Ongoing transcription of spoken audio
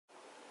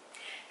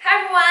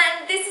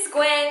this is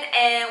Gwen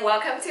and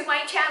welcome to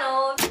my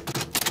channel.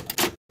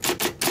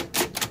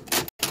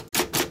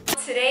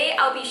 Today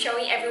I'll be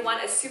showing everyone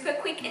a super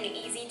quick and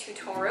easy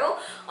tutorial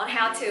on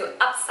how to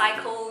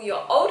upcycle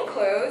your old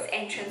clothes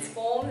and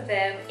transform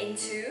them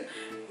into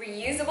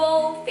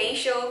reusable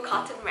facial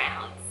cotton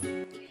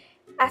rounds.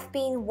 I've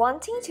been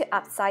wanting to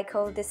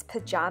upcycle this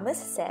pajamas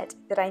set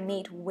that I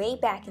made way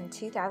back in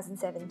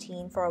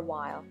 2017 for a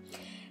while.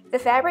 The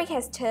fabric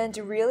has turned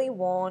really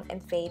worn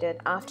and faded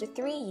after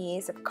 3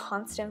 years of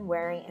constant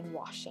wearing and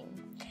washing.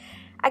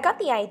 I got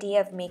the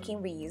idea of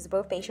making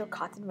reusable facial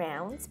cotton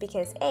rounds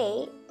because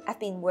A, I've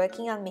been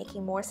working on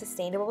making more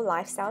sustainable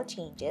lifestyle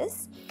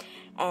changes,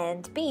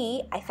 and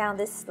B, I found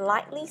this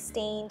slightly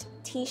stained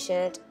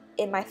t-shirt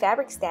in my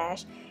fabric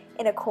stash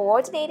in a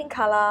coordinating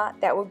color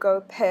that will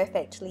go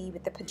perfectly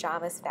with the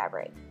pajamas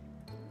fabric.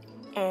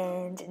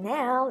 And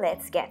now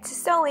let's get to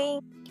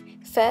sewing.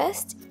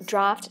 First,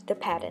 draft the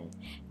pattern.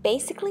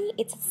 Basically,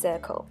 it's a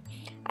circle.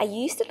 I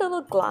used a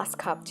little glass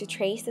cup to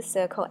trace the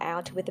circle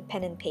out with a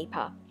pen and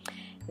paper.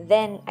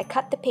 Then I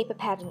cut the paper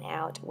pattern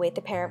out with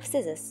a pair of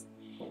scissors.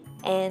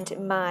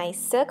 And my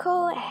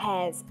circle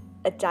has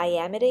a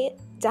diameter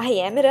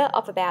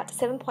of about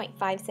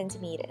 7.5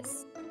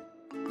 centimeters.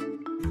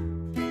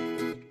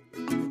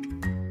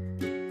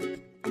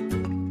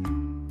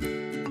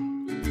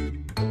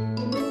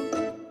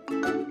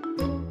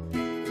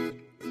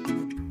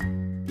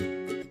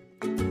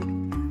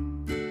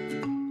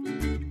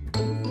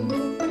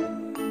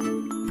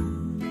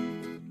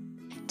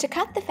 To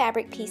cut the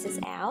fabric pieces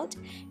out,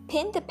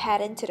 pin the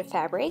pattern to the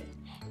fabric,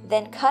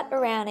 then cut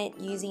around it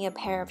using a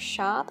pair of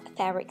sharp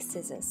fabric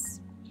scissors.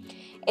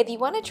 If you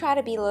want to try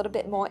to be a little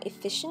bit more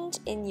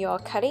efficient in your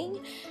cutting,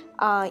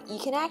 you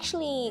can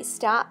actually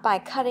start by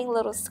cutting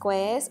little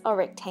squares or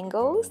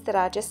rectangles that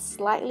are just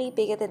slightly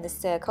bigger than the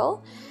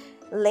circle,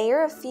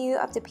 layer a few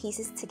of the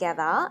pieces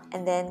together,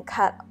 and then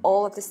cut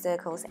all of the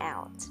circles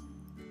out.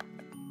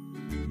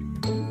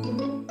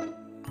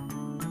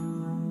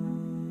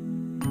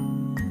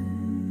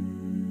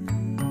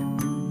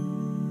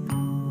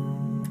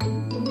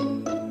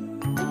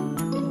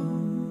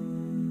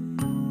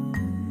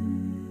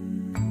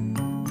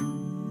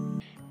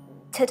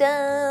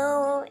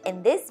 Ta-da!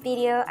 In this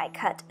video, I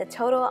cut a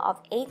total of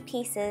 8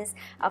 pieces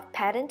of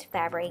patterned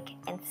fabric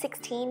and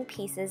 16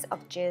 pieces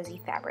of jersey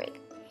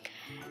fabric.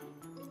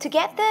 To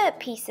get the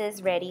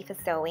pieces ready for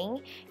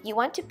sewing, you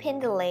want to pin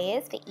the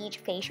layers for each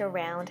facial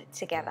round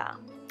together.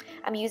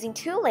 I'm using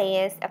 2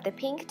 layers of the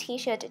pink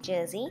t-shirt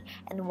jersey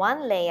and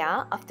 1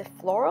 layer of the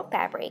floral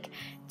fabric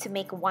to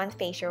make 1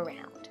 facial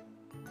round.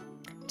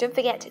 Don't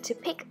forget to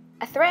pick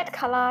a thread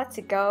color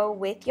to go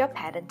with your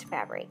patterned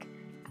fabric.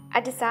 I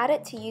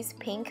decided to use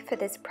pink for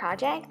this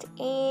project,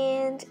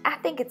 and I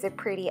think it's a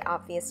pretty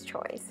obvious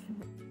choice.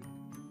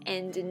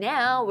 And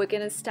now we're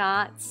gonna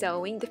start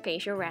sewing the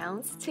facial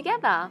rounds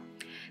together.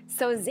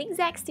 Sew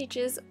zigzag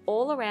stitches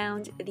all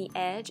around the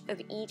edge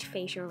of each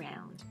facial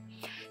round.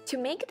 To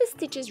make the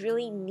stitches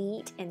really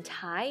neat and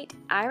tight,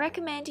 I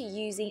recommend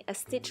using a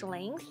stitch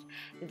length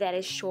that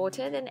is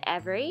shorter than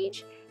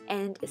average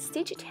and a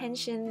stitch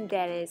tension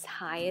that is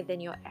higher than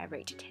your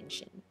average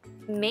tension.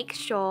 Make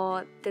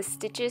sure the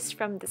stitches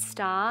from the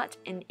start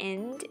and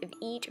end of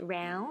each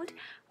round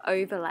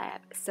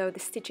overlap so the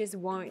stitches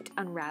won't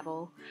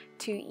unravel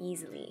too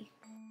easily.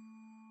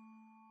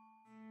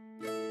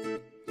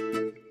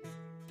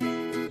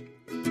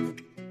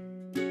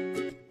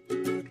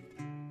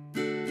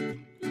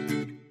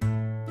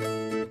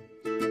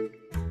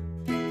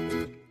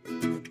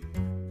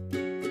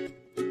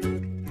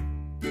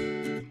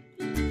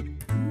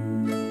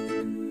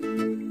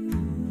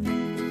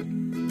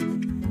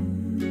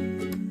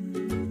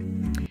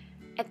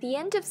 At the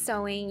end of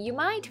sewing, you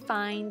might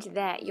find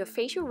that your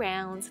facial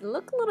rounds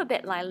look a little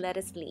bit like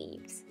lettuce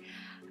leaves,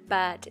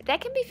 but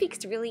that can be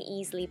fixed really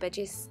easily by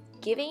just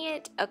giving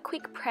it a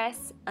quick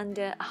press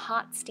under a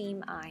hot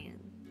steam iron.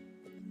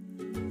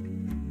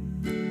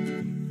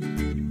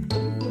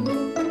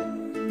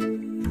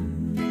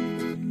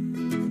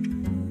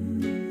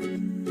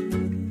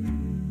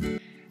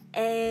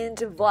 And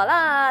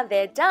voila,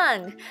 they're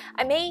done!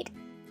 I made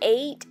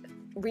 8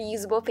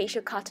 reusable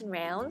facial cotton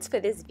rounds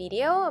for this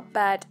video,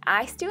 but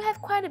I still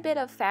have quite a bit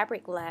of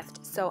fabric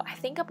left, so I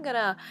think I'm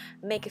gonna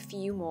make a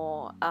few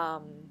more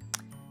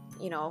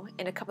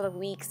in a couple of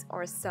weeks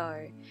or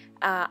so.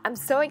 I'm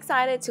so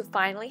excited to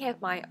finally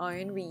have my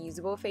own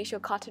reusable facial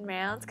cotton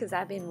rounds because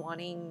I've been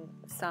wanting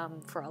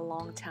some for a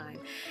long time,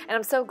 and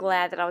I'm so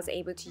glad that I was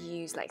able to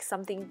use like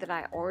something that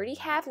I already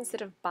have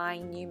instead of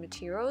buying new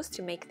materials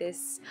to make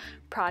this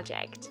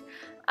project.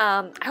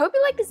 I hope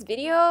you like this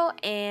video,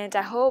 and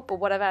I hope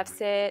whatever I've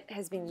said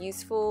has been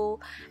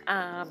useful.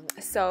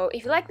 So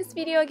if you like this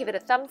video, give it a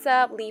thumbs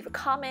up, leave a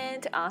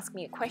comment, ask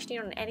me a question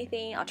on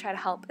anything. I'll try to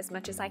help as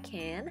much as I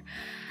can.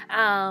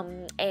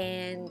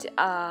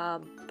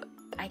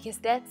 I guess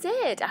that's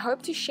it. I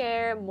hope to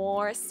share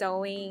more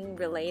sewing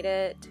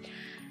related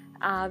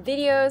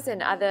videos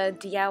and other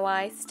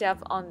DIY stuff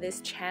on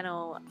this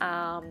channel.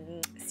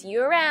 See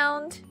you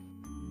around!